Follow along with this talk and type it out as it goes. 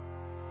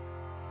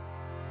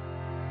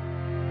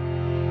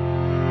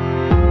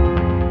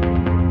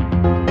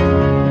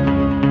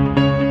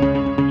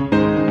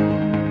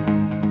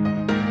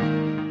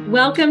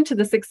Welcome to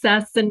the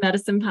Success in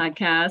Medicine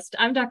podcast.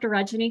 I'm Dr.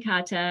 Rajani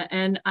Kata,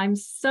 and I'm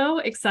so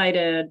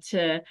excited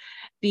to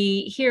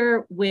be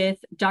here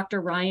with Dr.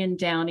 Ryan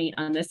Downey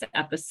on this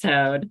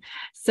episode.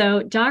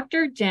 So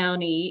Dr.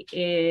 Downey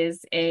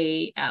is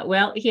he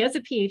has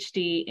a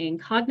PhD in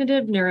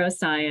cognitive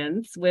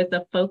neuroscience with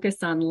a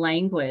focus on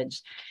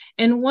language.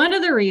 And one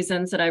of the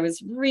reasons that I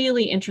was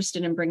really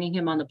interested in bringing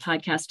him on the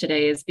podcast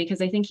today is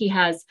because I think he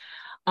has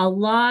a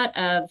lot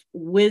of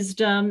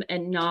wisdom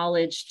and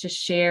knowledge to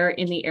share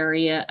in the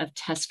area of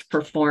test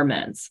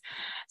performance.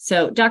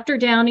 So Dr.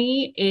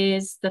 Downey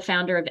is the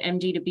founder of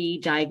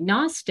MD2B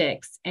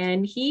Diagnostics,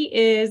 and he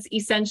is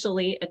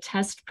essentially a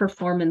test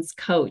performance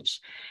coach.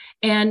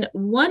 And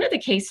one of the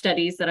case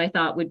studies that I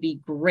thought would be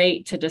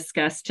great to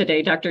discuss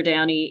today, Dr.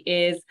 Downey,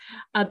 is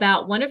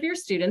about one of your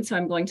students, who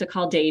I'm going to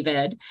call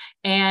David,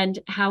 and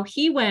how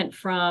he went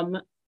from,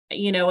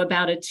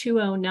 about a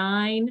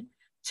 209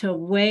 to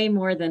way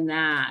more than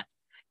that.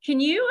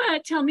 Can you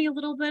tell me a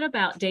little bit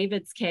about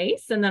David's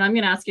case? And then I'm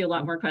going to ask you a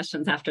lot more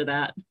questions after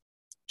that.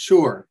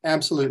 Sure,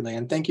 absolutely.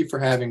 And thank you for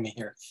having me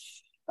here.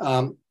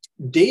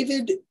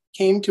 David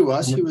came to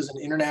us. He was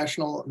an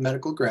international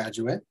medical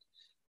graduate.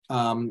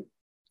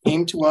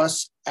 Came to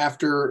us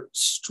after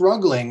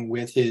struggling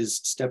with his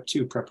step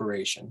 2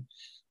 preparation.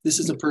 This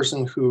is a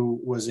person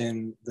who was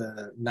in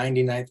the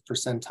 99th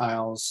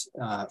percentiles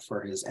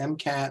for his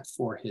MCAT,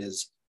 for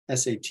his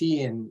SAT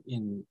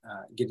in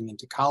getting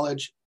into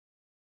college.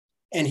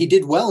 And he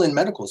did well in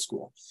medical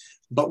school.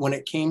 But when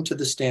it came to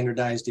the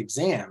standardized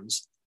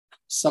exams,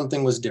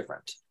 something was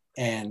different.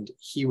 And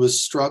he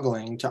was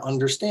struggling to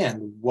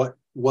understand what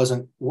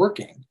wasn't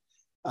working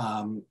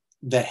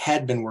that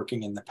had been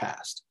working in the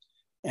past.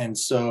 And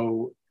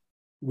so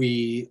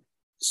we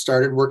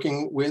started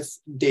working with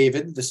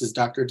David. This is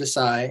Dr.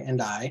 Desai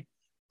and I.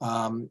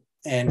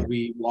 And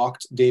we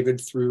walked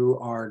David through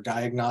our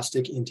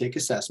diagnostic intake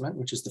assessment,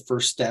 which is the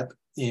first step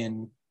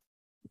in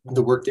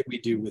the work that we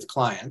do with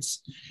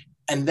clients.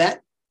 And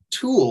that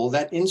tool,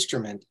 that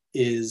instrument,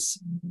 is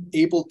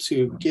able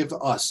to give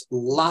us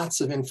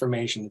lots of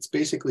information. It's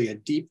basically a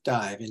deep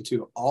dive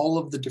into all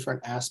of the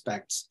different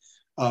aspects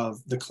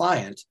of the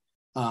client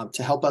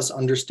to help us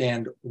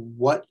understand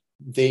what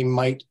they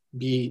might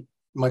need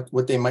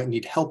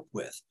help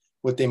with,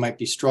 what they might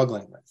be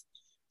struggling with.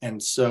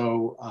 And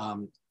so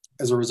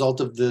as a result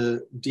of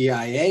the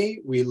DIA,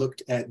 we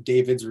looked at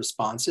David's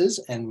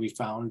responses, and we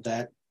found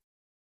that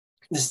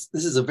this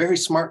is a very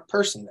smart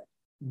person,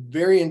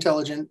 very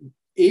intelligent,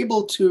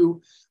 able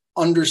to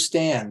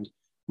understand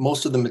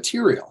most of the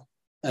material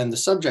and the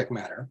subject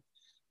matter.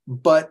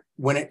 But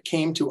when it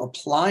came to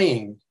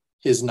applying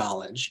his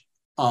knowledge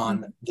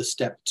on the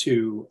step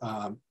 2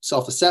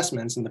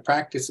 self-assessments and the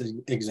practice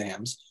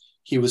exams,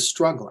 he was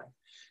struggling.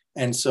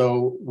 And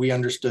so we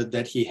understood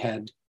that he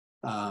had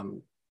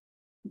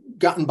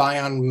gotten by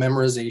on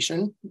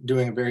memorization,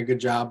 doing a very good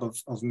job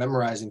of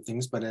memorizing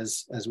things. But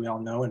as we all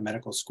know, in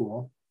medical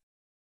school,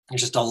 there's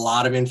just a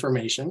lot of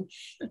information.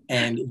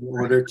 And in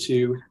order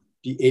to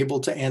be able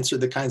to answer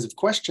the kinds of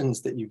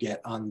questions that you get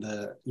on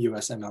the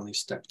USMLE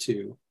Step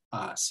 2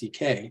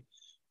 CK,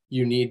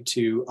 you need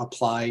to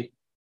apply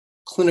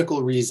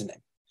clinical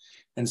reasoning.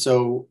 And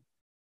so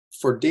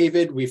for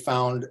David, we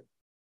found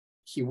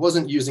he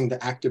wasn't using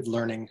the active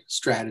learning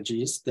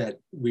strategies that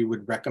we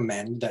would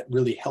recommend that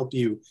really help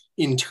you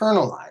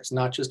internalize,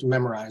 not just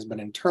memorize, but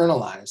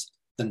internalize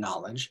the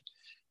knowledge.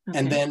 Okay.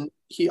 And then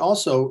he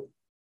also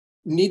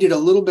needed a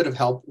little bit of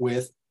help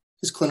with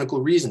his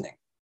clinical reasoning.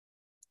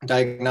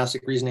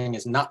 Diagnostic reasoning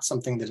is not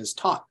something that is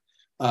taught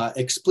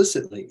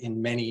explicitly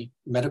in many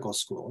medical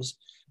schools.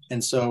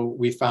 And so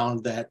we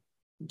found that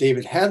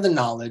David had the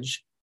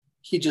knowledge,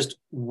 he just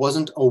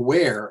wasn't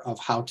aware of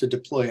how to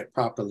deploy it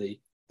properly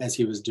as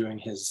he was doing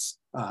his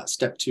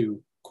step 2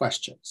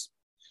 questions.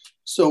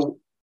 So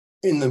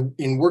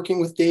in working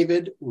with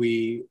David,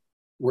 we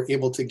were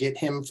able to get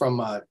him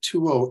from a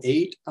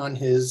 208 on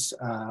his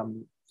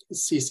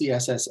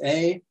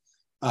CCSSA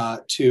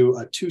to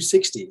a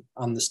 260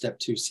 on the step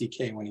 2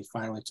 CK when he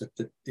finally took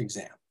the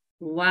exam.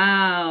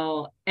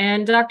 Wow.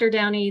 And Dr.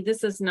 Downey,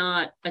 this is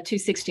not a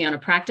 260 on a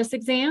practice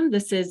exam.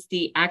 This is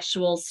the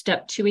actual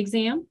step 2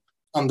 exam.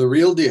 On the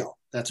real deal.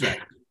 That's right.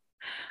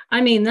 I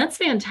mean, that's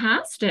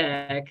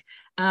fantastic,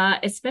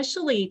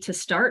 especially to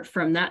start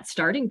from that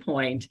starting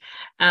point.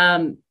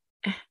 And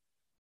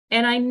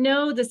I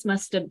know this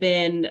must have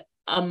been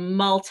a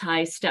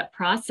multi-step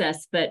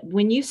process, but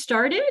when you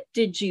started,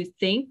 did you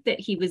think that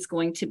he was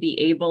going to be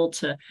able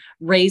to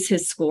raise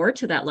his score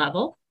to that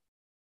level?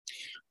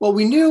 Well,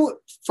 we knew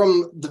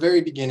from the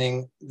very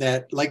beginning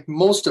that, like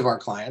most of our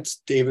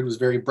clients, David was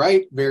very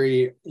bright,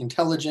 very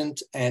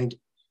intelligent, and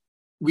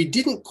we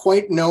didn't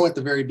quite know at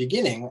the very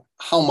beginning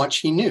how much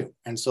he knew.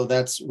 And so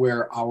that's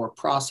where our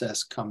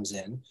process comes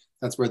in.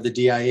 That's where the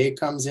DIA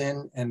comes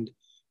in, and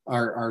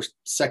our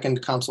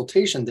second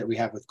consultation that we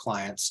have with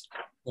clients,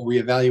 where we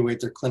evaluate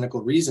their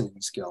clinical reasoning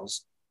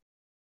skills.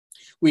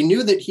 We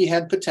knew that he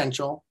had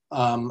potential,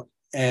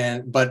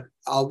 but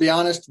I'll be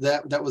honest,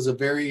 that was a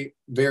very,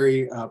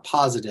 very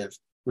positive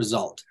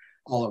result.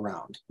 all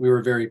around. We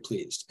were very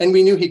pleased, and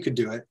we knew he could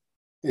do it.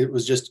 It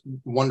was just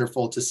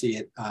wonderful to see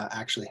it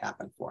actually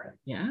happen for him.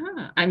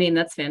 Yeah, I mean,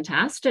 that's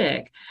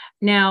fantastic.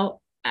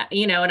 Now,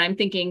 and I'm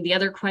thinking the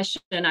other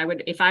question I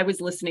would, if I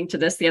was listening to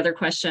this, the other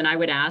question I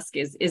would ask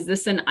is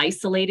this an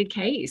isolated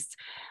case?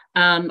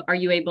 Are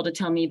you able to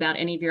tell me about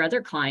any of your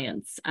other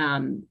clients?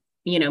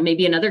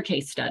 Maybe another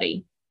case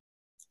study?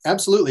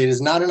 Absolutely. It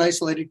is not an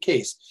isolated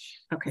case.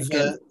 Okay,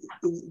 good.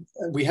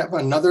 We have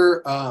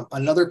another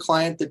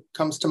client that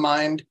comes to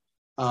mind.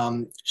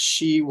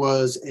 She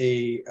was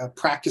a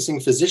practicing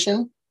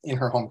physician in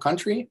her home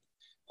country.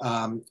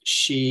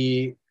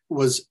 She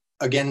was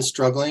again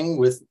struggling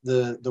with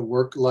the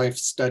work-life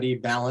study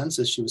balance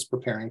as she was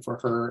preparing for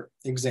her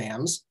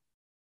exams.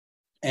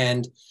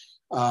 And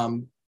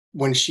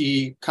when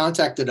she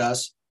contacted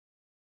us,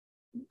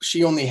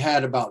 she only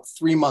had about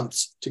 3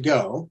 months to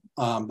go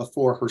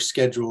before her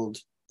scheduled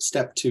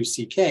step 2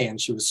 CK,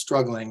 and she was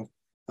struggling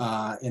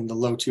in the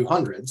low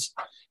 200s.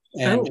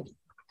 And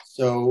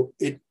so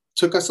it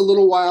took us a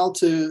little while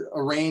to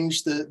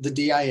arrange the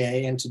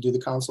DIA and to do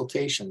the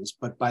consultations.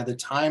 But by the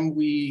time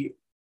we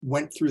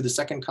went through the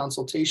second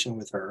consultation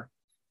with her,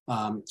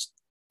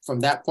 from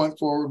that point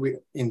forward,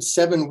 in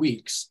 7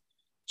 weeks,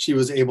 she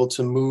was able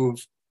to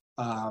move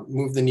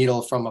the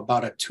needle from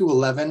about a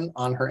 211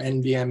 on her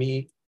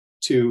NBME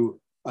to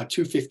a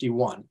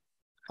 251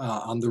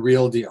 on the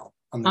real deal.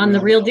 On the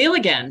real deal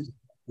again.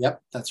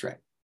 Yep, that's right.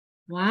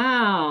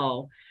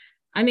 Wow.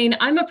 I mean,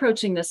 I'm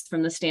approaching this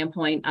from the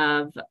standpoint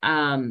of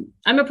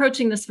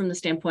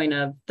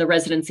the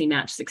residency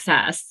match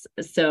success.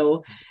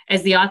 So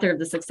as the author of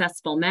The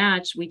Successful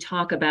Match, we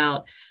talk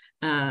about,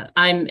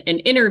 I'm an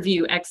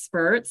interview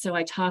expert. So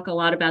I talk a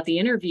lot about the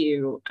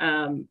interview,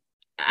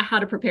 how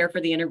to prepare for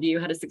the interview,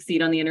 how to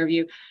succeed on the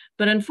interview.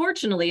 But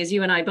unfortunately, as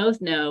you and I both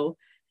know,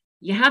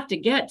 you have to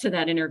get to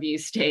that interview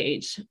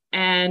stage.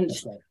 And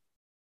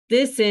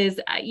this is,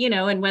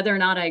 and whether or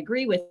not I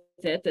agree with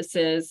it, this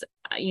is,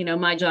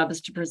 my job is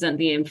to present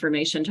the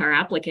information to our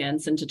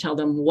applicants and to tell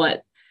them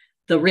what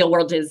the real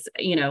world is,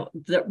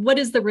 what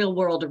is the real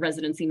world of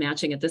residency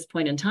matching at this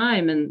point in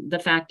time. And the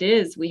fact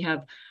is we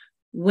have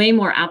way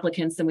more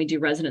applicants than we do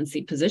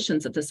residency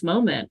positions at this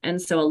moment.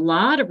 And so a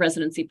lot of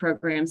residency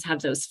programs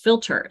have those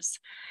filters.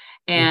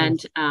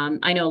 And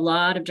I know a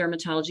lot of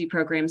dermatology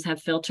programs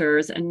have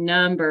filters, a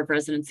number of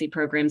residency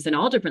programs in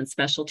all different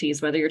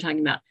specialties, whether you're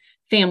talking about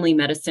family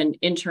medicine,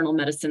 internal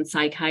medicine,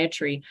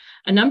 psychiatry,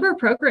 a number of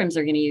programs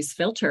are going to use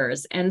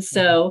filters. And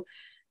so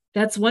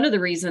that's one of the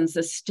reasons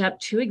the step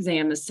 2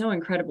 exam is so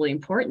incredibly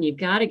important. You've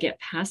got to get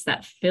past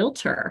that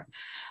filter.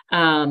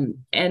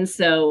 And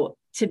so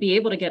to be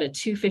able to get a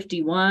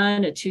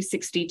 251, a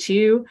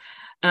 262,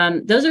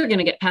 those are going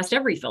to get past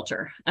every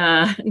filter,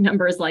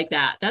 numbers like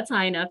that. That's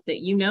high enough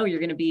that you're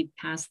going to be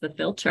past the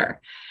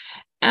filter.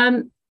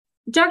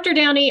 Dr.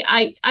 Downey,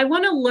 I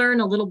want to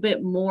learn a little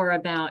bit more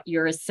about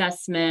your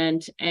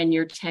assessment and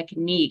your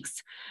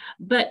techniques.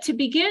 But to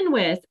begin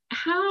with,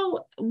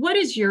 what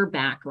is your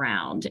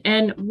background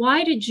and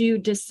why did you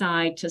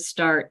decide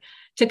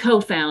to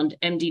co-found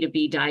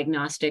MD2B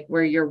Diagnostic,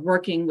 where you're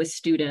working with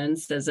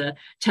students as a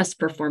test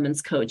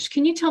performance coach?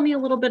 Can you tell me a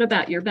little bit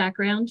about your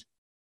background?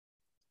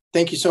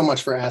 Thank you so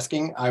much for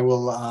asking. I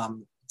will,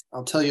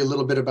 I'll tell you a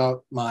little bit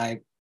about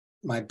my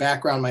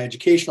background, my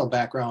educational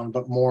background,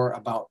 but more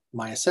about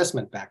my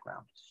assessment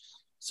background.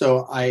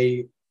 So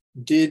I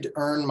did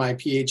earn my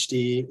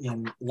PhD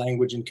in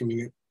language and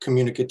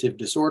communicative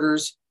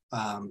disorders,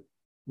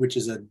 which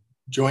is a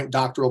joint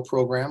doctoral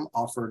program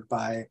offered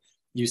by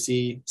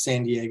UC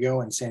San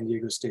Diego and San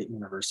Diego State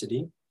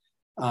University.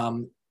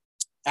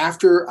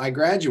 After I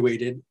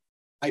graduated,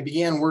 I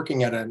began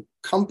working at a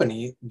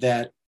company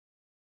that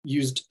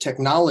used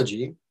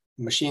technology,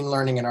 machine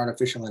learning and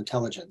artificial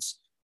intelligence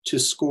to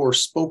score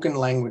spoken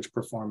language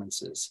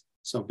performances.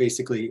 So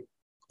basically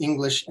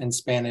English and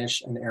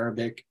Spanish and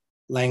Arabic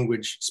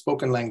language,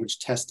 spoken language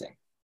testing.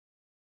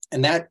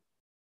 And that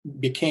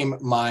became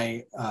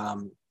my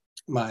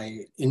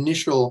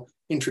initial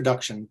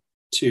introduction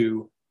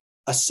to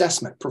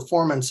assessment,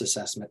 performance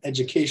assessment,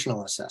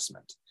 educational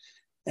assessment.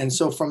 And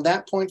so from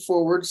that point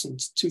forward,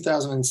 since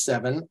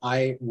 2007,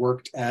 I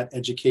worked at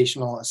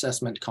educational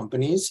assessment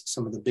companies,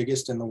 some of the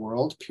biggest in the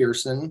world,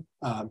 Pearson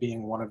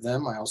being one of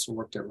them. I also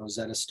worked at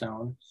Rosetta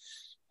Stone.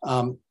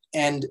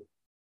 And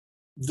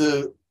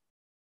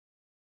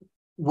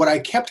what I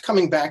kept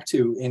coming back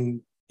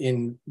to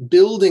in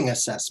building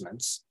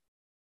assessments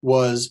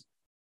was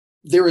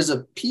there is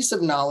a piece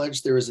of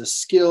knowledge, there is a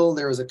skill,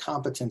 there is a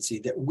competency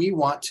that we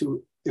want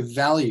to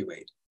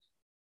evaluate.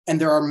 And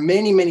there are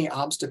many, many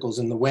obstacles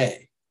in the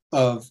way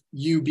of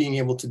you being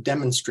able to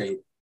demonstrate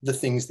the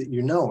things that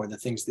you know or the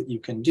things that you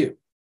can do.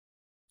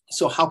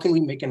 So how can we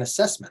make an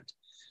assessment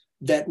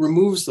that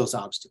removes those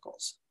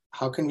obstacles?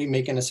 How can we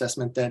make an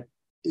assessment that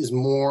is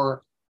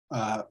more,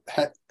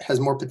 has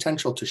more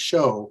potential to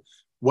show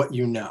what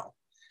you know?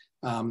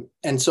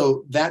 And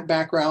so that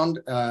background,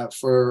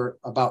 for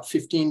about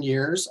 15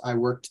 years, I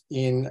worked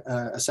in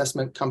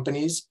assessment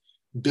companies,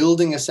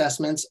 building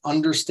assessments,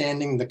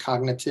 understanding the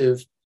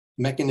cognitive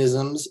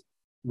mechanisms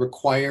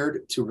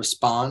required to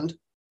respond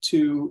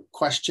to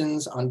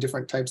questions on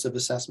different types of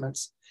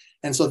assessments.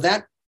 And so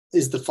that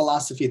is the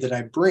philosophy that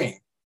I bring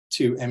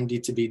to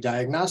MD2B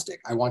Diagnostic.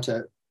 I want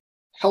to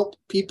help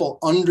people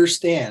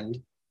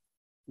understand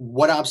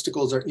what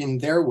obstacles are in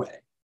their way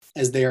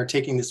as they are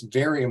taking this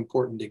very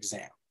important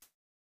exam.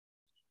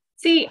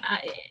 See,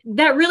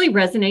 that really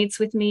resonates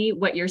with me,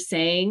 what you're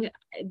saying,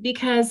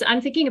 because I'm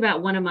thinking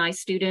about one of my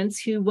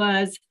students who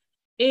was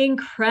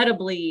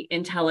incredibly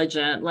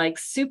intelligent, like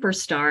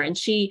superstar. And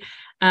she,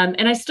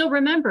 and I still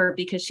remember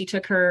because she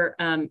took her,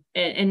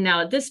 and now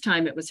at this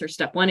time it was her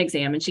step 1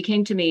 exam. And she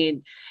came to me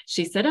and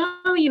she said, oh,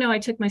 I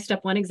took my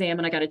step 1 exam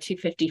and I got a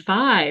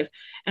 255.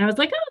 And I was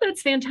like, oh,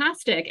 that's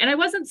fantastic. And I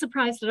wasn't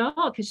surprised at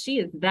all because she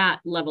is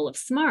that level of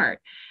smart.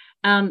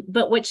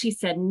 But what she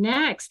said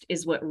next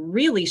is what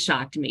really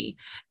shocked me,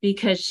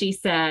 because she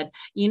said,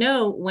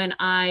 when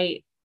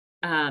I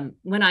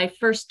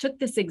first took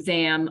this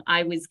exam,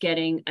 I was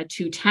getting a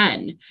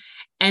 210.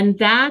 And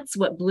that's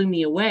what blew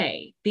me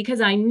away,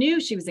 because I knew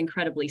she was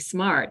incredibly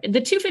smart.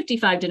 The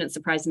 255 didn't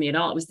surprise me at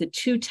all. It was the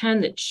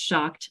 210 that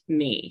shocked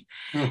me.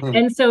 Mm-hmm.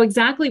 And so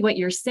exactly what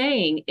you're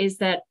saying is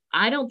that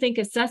I don't think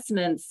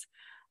assessments,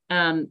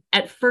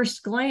 at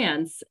first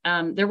glance,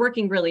 they're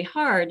working really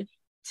hard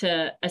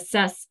to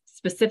assess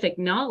specific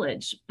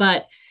knowledge.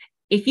 But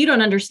if you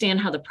don't understand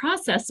how the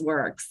process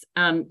works,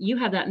 you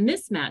have that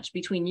mismatch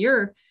between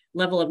your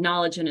level of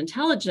knowledge and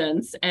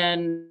intelligence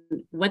and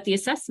what the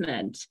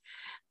assessment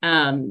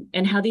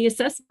and how the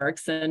assessment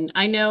works. And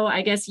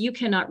I guess you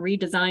cannot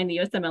redesign the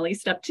USMLE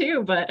Step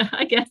 2, but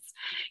I guess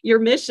your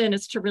mission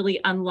is to really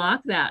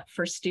unlock that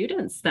for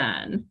students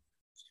then.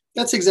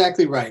 That's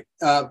exactly right.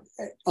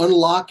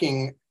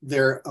 Unlocking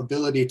their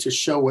ability to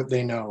show what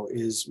they know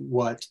is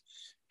what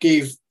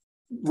gave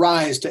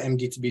rise to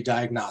MD2B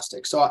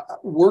Diagnostic. So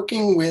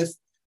working with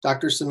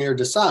Dr. Samir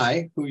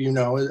Desai, who you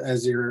know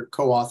as your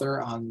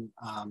co-author on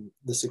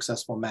The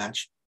Successful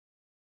Match,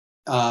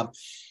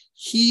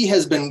 he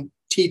has been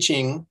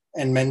teaching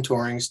and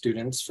mentoring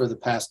students for the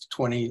past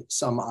 20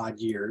 some odd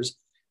years.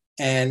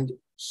 And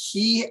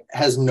he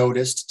has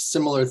noticed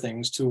similar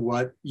things to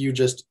what you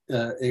just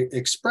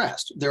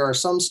expressed. There are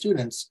some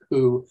students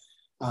who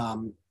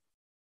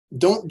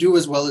don't do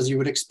as well as you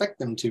would expect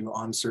them to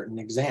on certain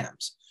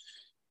exams.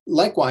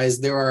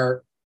 Likewise, there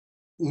are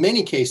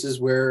many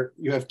cases where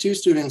you have two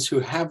students who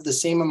have the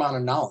same amount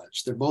of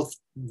knowledge. They're both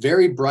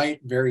very bright,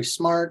 very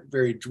smart,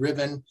 very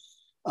driven,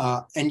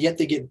 and yet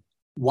they get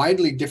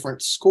widely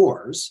different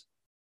scores.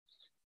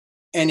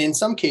 And in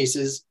some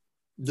cases,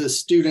 the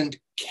student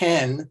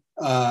can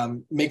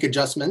make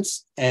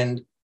adjustments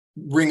and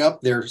bring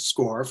up their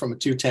score from a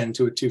 210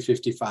 to a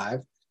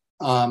 255.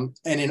 And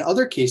in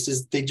other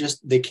cases,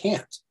 they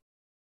can't.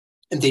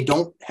 And they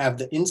don't have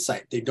the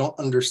insight. They don't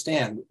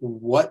understand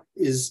what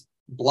is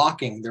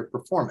blocking their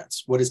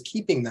performance, what is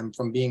keeping them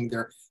from being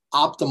their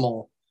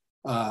optimal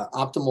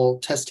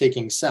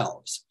test-taking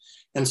selves.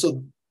 And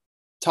so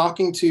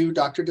talking to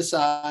Dr.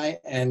 Desai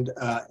and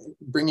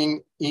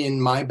bringing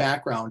in my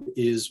background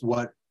is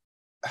what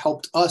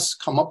helped us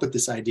come up with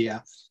this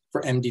idea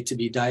for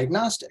MD2B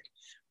Diagnostic.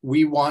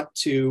 We want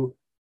to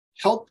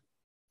help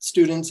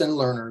students and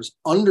learners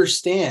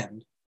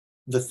understand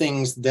the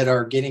things that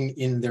are getting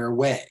in their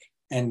way.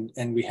 And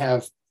we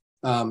have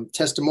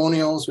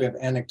testimonials, we have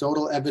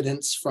anecdotal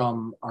evidence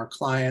from our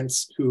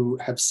clients who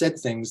have said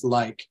things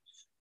like,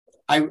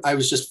 I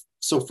was just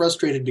so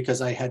frustrated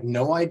because I had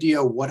no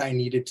idea what I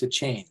needed to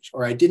change,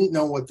 or I didn't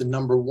know what the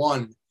number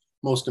one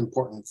most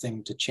important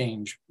thing to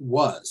change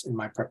was in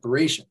my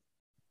preparation.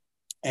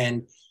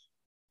 And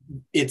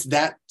it's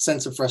that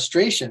sense of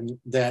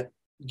frustration that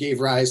gave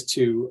rise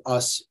to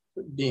us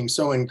being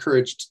so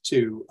encouraged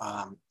to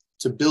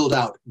build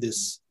out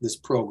this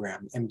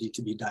program,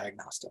 MD2B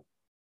Diagnostic.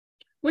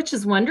 Which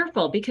is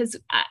wonderful, because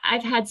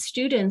I've had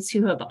students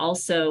who have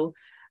also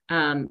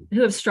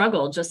who have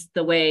struggled just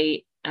the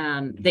way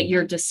that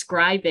you're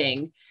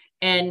describing,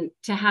 and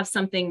to have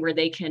something where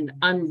they can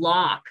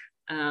unlock,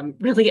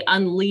 really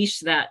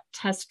unleash that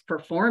test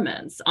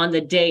performance on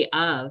the day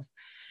of.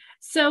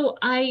 So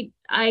I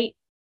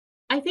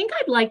think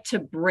I'd like to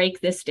break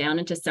this down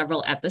into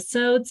several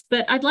episodes,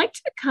 but I'd like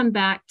to come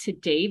back to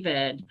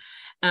David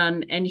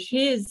and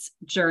his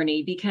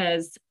journey,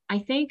 because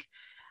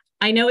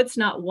I know it's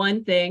not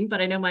one thing,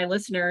 but I know my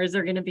listeners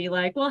are going to be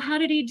like, well, how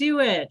did he do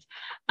it?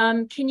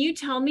 Can you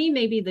tell me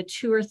maybe the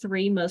 2 or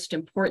 3 most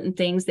important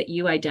things that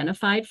you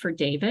identified for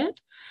David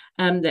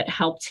that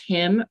helped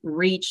him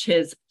reach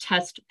his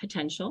test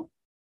potential?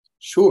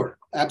 Sure,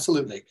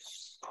 absolutely.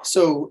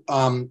 So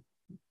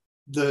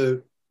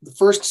the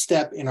first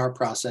step in our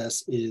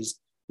process is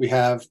we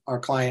have our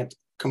client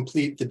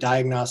complete the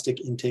Diagnostic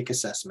Intake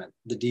Assessment,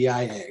 the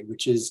DIA,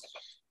 which is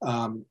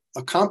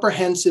a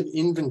comprehensive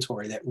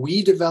inventory that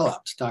we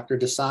developed, Dr.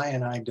 Desai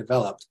and I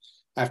developed,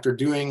 after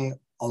doing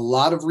a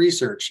lot of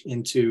research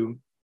into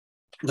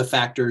the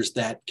factors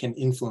that can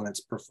influence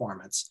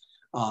performance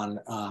on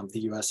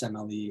the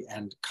USMLE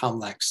and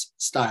COMLEX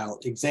style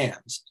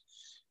exams.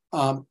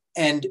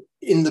 And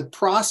in the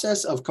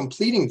process of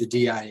completing the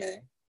DIA,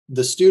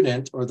 the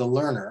student or the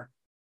learner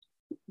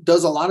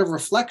does a lot of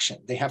reflection.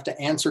 They have to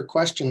answer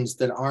questions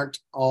that aren't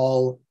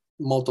all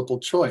multiple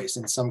choice.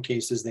 In some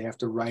cases, they have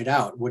to write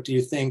out, what do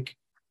you think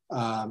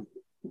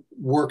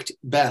worked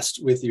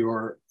best with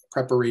your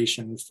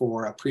preparation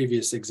for a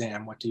previous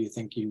exam? What do you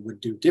think you would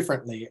do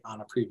differently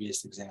on a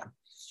previous exam?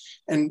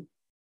 And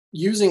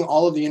using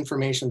all of the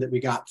information that we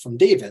got from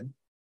David,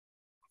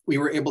 we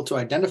were able to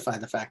identify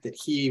the fact that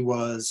he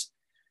was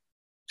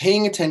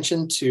paying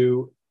attention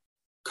to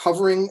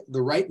covering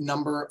the right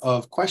number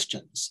of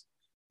questions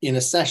in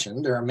a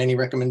session. There are many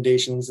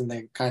recommendations, and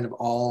they kind of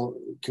all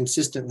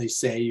consistently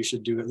say you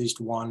should do at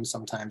least one,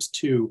 sometimes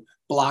two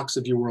blocks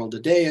of UWorld a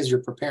day as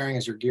you're preparing,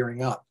 as you're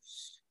gearing up.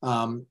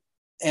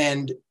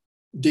 And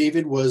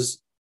David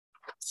was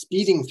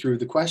speeding through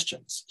the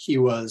questions. He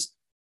was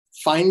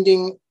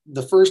finding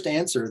the first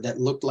answer that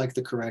looked like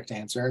the correct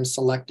answer and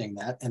selecting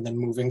that and then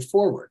moving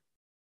forward.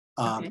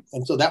 Okay.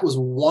 And so that was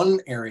one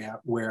area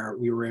where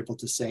we were able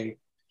to say,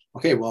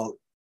 okay, well,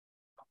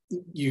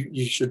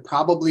 you should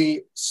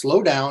probably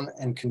slow down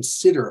and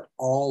consider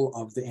all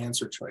of the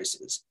answer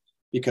choices,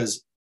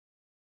 because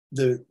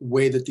the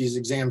way that these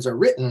exams are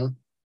written,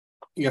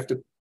 you have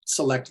to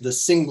select the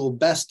single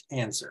best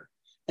answer.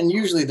 And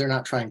usually they're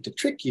not trying to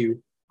trick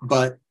you,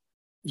 but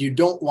you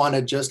don't want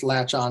to just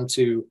latch on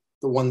to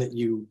the one that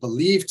you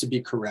believe to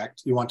be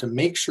correct. You want to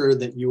make sure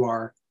that you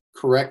are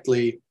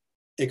correctly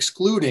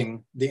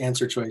excluding the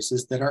answer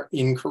choices that are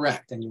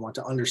incorrect, and you want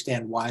to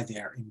understand why they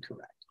are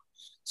incorrect.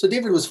 So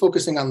David was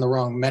focusing on the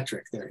wrong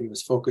metric there. He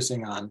was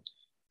focusing on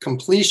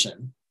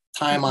completion,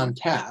 time on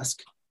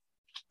task,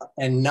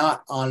 and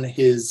not on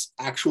his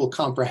actual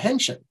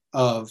comprehension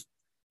of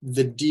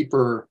the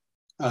deeper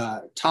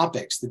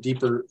topics, the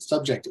deeper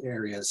subject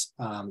areas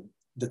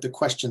that the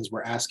questions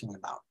were asking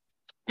about.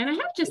 And I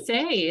have to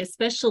say,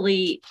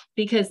 especially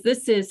because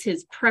this is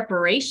his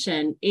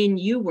preparation in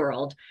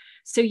UWorld.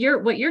 So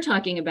what you're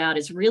talking about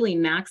is really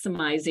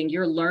maximizing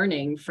your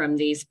learning from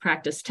these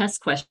practice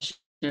test questions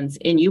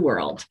in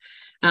UWorld,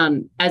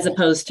 as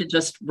opposed to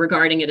just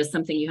regarding it as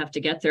something you have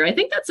to get through. I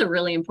think that's a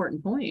really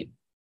important point.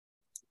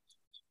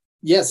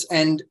 Yes,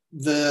 and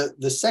the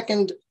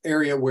second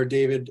area where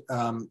David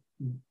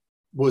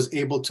was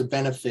able to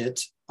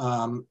benefit,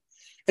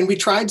 and we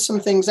tried some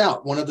things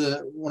out. One of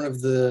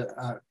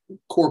the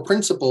core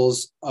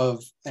principles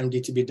of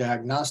MDTB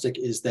Diagnostic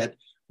is that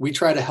we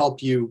try to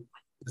help you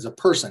as a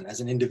person,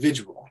 as an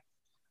individual.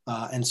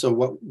 And so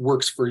what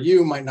works for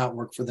you might not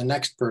work for the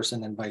next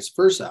person, and vice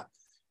versa.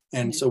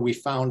 And so we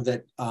found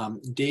that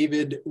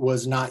David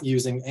was not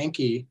using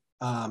Anki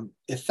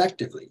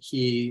effectively.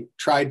 He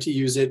tried to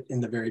use it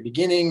in the very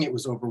beginning. It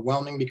was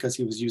overwhelming because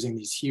he was using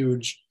these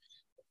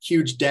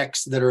huge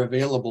decks that are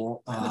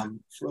available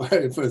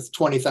for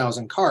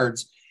 20,000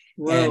 cards.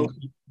 Whoa. And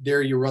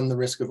there you run the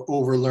risk of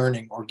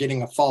overlearning or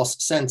getting a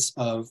false sense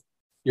of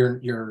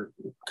your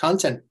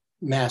content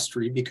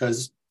mastery,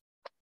 because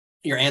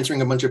you're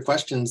answering a bunch of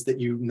questions that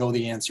you know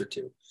the answer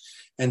to.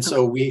 And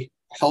so we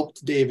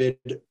helped David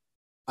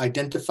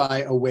identify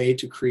a way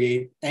to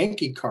create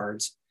Anki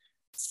cards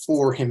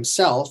for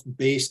himself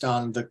based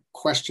on the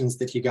questions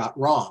that he got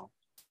wrong,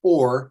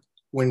 or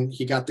when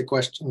he got the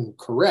question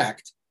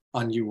correct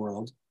on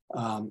UWorld,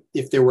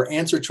 if there were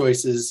answer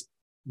choices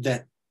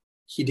that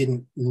he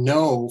didn't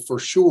know for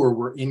sure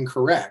were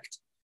incorrect,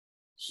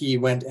 he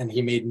went and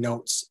he made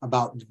notes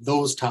about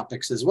those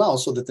topics as well,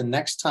 so that the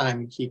next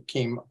time he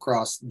came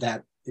across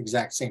that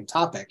exact same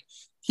topic,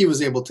 he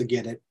was able to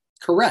get it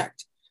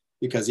correct.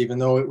 Because even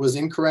though it was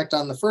incorrect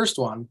on the first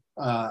one,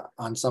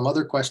 on some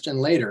other question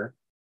later,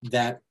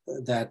 that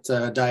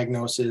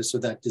diagnosis or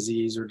that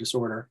disease or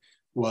disorder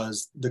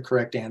was the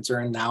correct answer.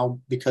 And now,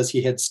 because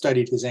he had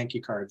studied his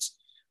Anki cards,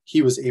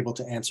 he was able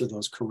to answer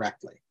those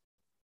correctly.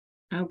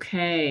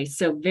 Okay,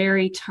 so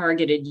very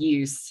targeted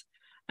use.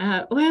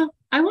 Well,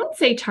 I won't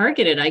say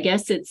targeted. I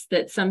guess it's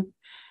that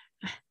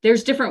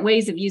there's different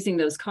ways of using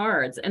those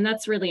cards. And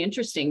that's really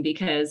interesting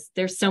because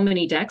there's so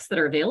many decks that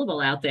are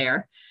available out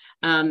there.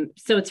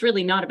 So it's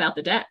really not about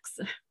the decks.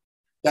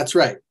 That's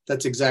right.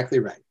 That's exactly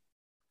right.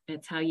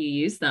 It's how you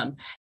use them.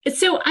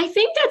 So I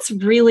think that's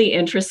really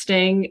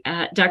interesting,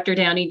 Dr.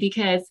 Downey,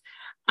 because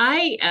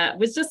I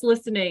was just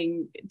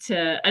listening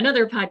to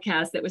another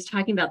podcast that was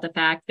talking about the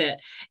fact that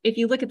if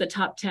you look at the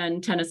top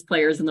 10 tennis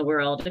players in the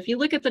world, if you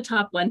look at the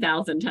top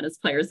 1,000 tennis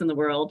players in the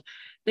world,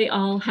 they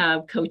all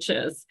have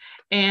coaches.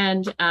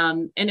 And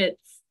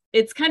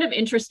it's kind of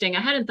interesting.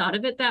 I hadn't thought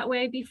of it that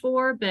way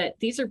before, but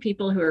these are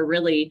people who are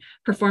really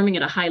performing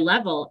at a high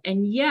level.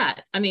 And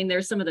yet, I mean,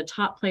 they're some of the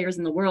top players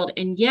in the world.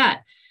 And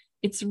yet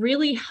it's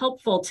really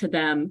helpful to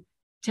them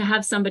to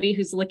have somebody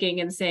who's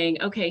looking and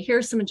saying, okay,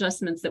 here's some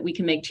adjustments that we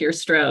can make to your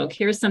stroke.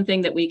 Here's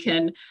something that we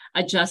can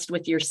adjust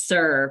with your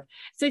serve.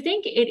 So I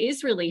think it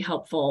is really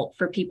helpful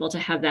for people to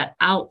have that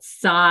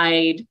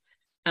outside,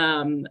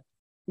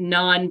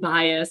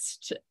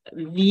 non-biased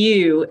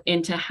view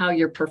into how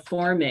you're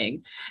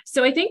performing.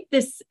 So I think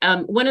this,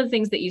 one of the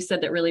things that you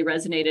said that really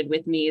resonated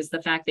with me is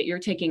the fact that you're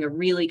taking a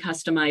really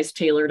customized,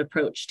 tailored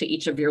approach to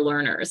each of your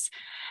learners,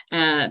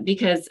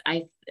 because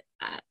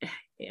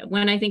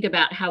when I think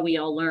about how we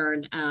all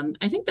learn,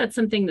 I think that's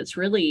something that's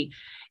really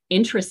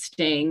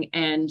interesting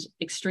and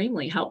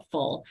extremely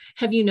helpful.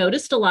 Have you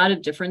noticed a lot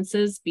of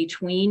differences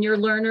between your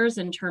learners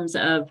in terms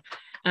of,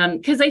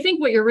 because I think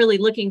what you're really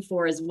looking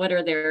for is what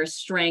are their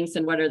strengths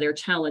and what are their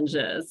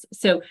challenges.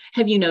 So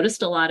have you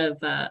noticed a lot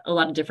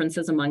of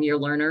differences among your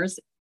learners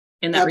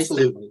in that respect?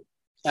 Absolutely.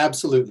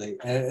 Absolutely.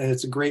 And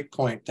it's a great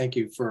point. Thank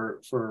you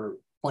for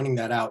pointing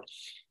that out.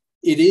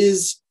 It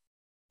is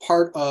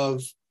part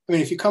of, I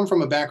mean, if you come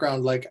from a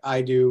background like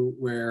I do,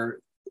 where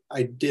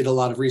I did a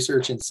lot of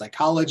research in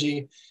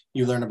psychology,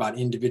 you learn about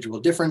individual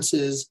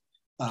differences.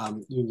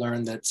 You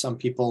learn that some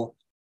people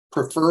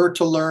prefer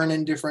to learn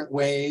in different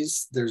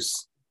ways.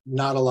 There's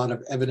not a lot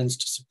of evidence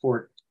to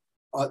support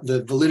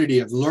the validity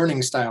of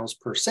learning styles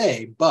per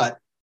se, but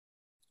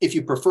if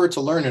you prefer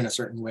to learn in a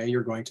certain way,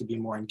 you're going to be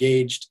more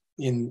engaged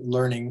in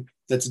learning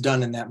that's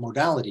done in that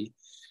modality.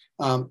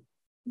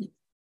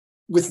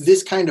 With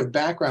this kind of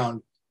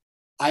background,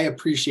 I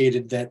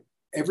appreciated that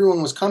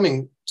everyone was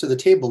coming to the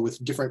table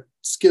with different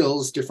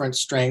skills, different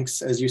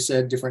strengths, as you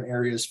said, different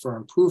areas for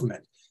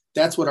improvement.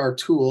 That's what our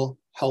tool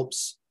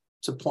helps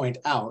to point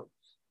out.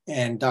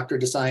 And Dr.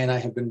 Desai and I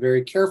have been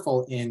very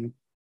careful in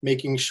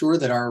making sure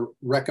that our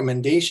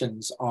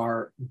recommendations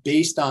are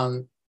based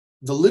on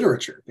the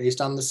literature,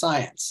 based on the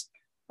science.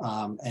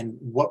 And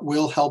what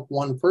will help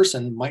one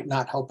person might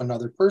not help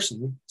another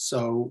person.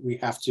 So we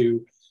have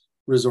to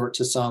resort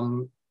to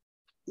some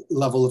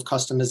level of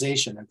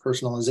customization and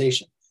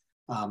personalization.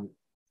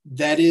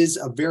 That is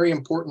a very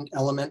important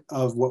element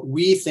of what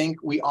we think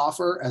we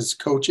offer as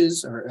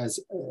coaches, or as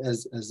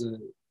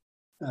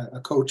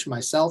a coach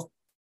myself.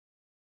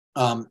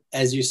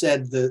 As you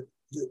said,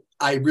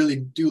 I really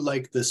do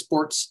like the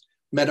sports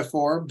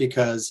metaphor,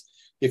 because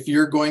if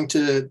you're going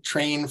to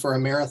train for a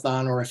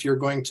marathon, or if you're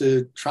going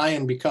to try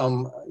and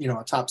become,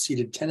 a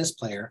top-seeded tennis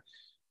player,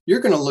 you're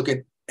going to look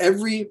at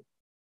every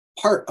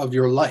part of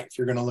your life.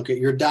 You're going to look at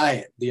your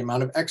diet, the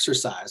amount of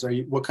exercise,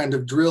 what kind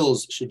of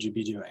drills should you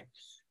be doing?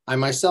 I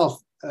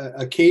myself,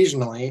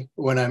 occasionally,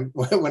 when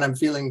I'm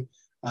feeling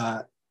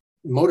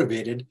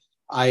motivated,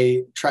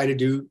 I try to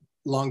do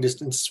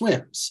long-distance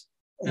swims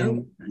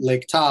in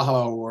Lake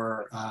Tahoe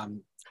or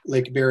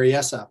Lake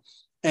Berryessa,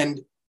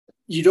 and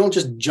you don't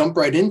just jump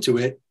right into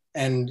it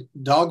and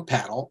dog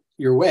paddle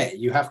your way.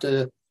 You have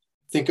to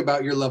think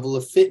about your level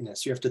of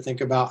fitness. You have to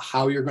think about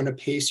how you're going to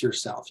pace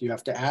yourself. You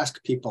have to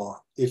ask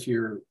people if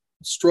your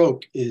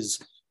stroke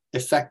is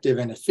effective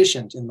and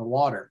efficient in the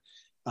water.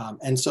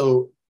 And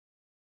so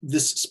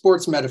this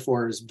sports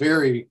metaphor is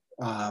very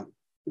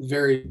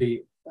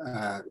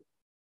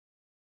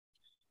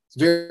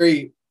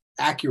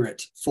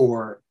accurate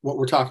for what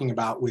we're talking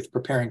about with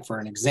preparing for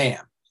an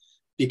exam,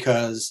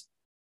 because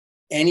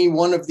any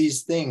one of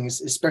these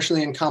things,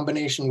 especially in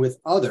combination with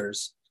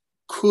others,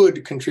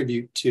 could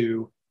contribute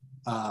to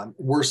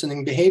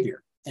worsening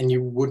behavior, and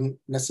you wouldn't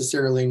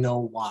necessarily know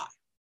why.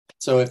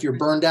 So if you're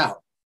burned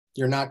out,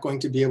 you're not going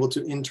to be able to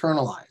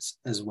internalize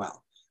as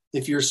well.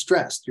 If you're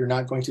stressed, you're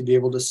not going to be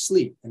able to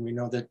sleep. And we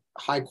know that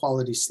high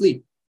quality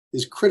sleep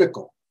is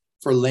critical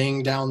for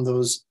laying down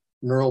those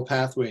neural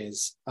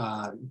pathways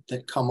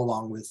that come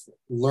along with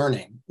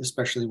learning,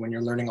 especially when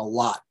you're learning a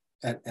lot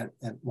at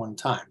one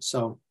time.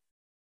 So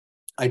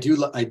I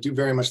do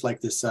very much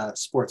like this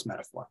sports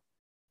metaphor.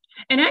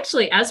 And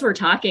actually, as we're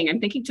talking,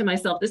 I'm thinking to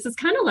myself, this is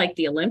kind of like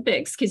the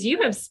Olympics, because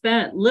you have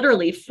spent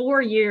literally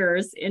 4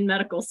 years in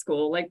medical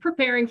school, like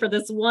preparing for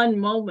this one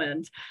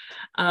moment.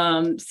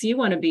 So you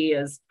want to be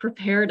as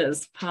prepared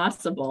as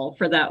possible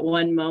for that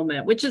one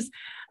moment, which is,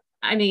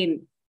 I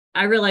mean,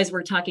 I realize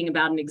we're talking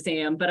about an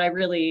exam, but I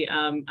really,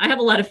 I have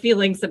a lot of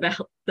feelings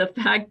about the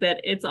fact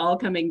that it's all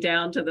coming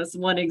down to this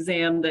one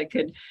exam that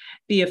could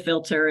be a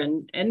filter.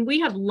 And we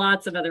have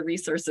lots of other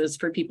resources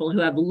for people who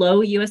have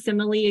low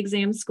USMLE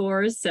exam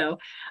scores. So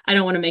I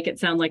don't want to make it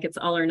sound like it's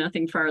all or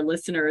nothing for our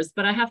listeners,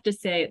 but I have to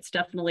say it's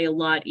definitely a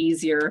lot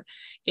easier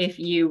if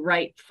you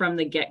right from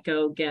the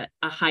get-go get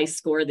a high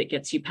score that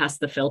gets you past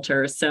the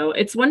filter. So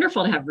it's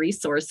wonderful to have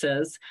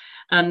resources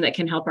that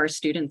can help our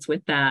students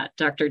with that,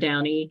 Dr.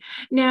 Downey.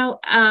 Now,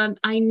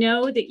 I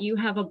know that you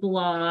have a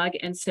blog,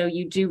 and so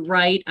you do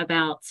write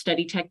about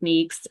study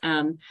techniques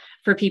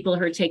for people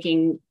who are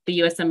taking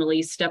the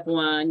USMLE Step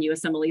 1,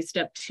 USMLE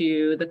Step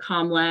 2, the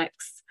COMLEX,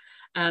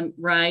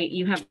 right?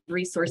 You have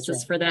resources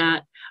right. for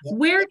that. Yep.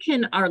 Where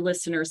can our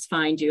listeners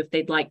find you if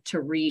they'd like to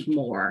read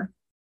more?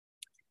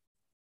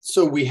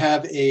 So we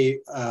have a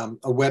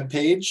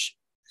webpage,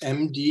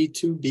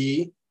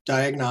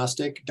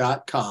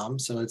 md2bdiagnostic.com.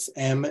 So it's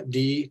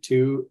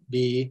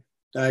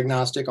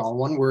md2bdiagnostic, all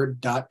one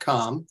word,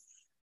 .com.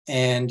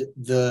 And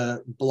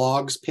the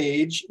blogs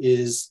page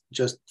is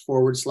just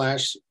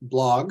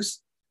 /blogs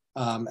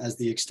as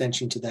the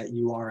extension to that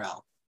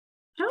URL.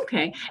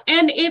 Okay.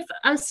 And if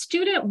a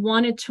student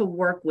wanted to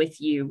work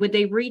with you, would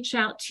they reach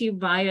out to you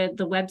via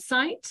the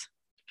website?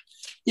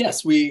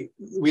 Yes, we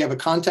have a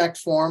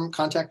contact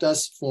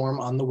us form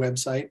on the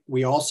website.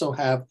 We also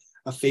have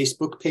a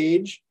Facebook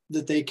page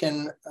that they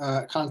can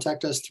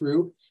contact us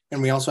through. And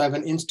we also have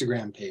an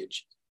Instagram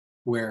page.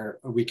 where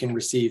we can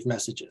receive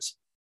messages.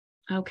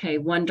 Okay,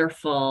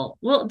 wonderful.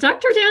 Well,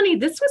 Dr. Downey,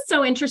 this was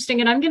so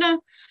interesting. And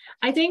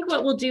I think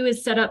what we'll do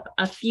is set up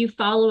a few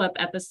follow-up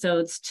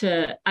episodes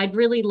I'd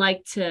really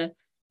like to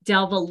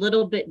delve a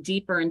little bit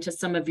deeper into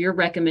some of your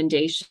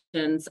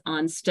recommendations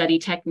on study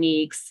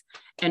techniques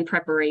and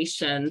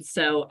preparation.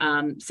 So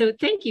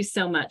thank you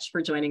so much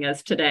for joining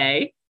us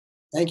today.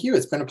 Thank you.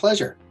 It's been a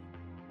pleasure.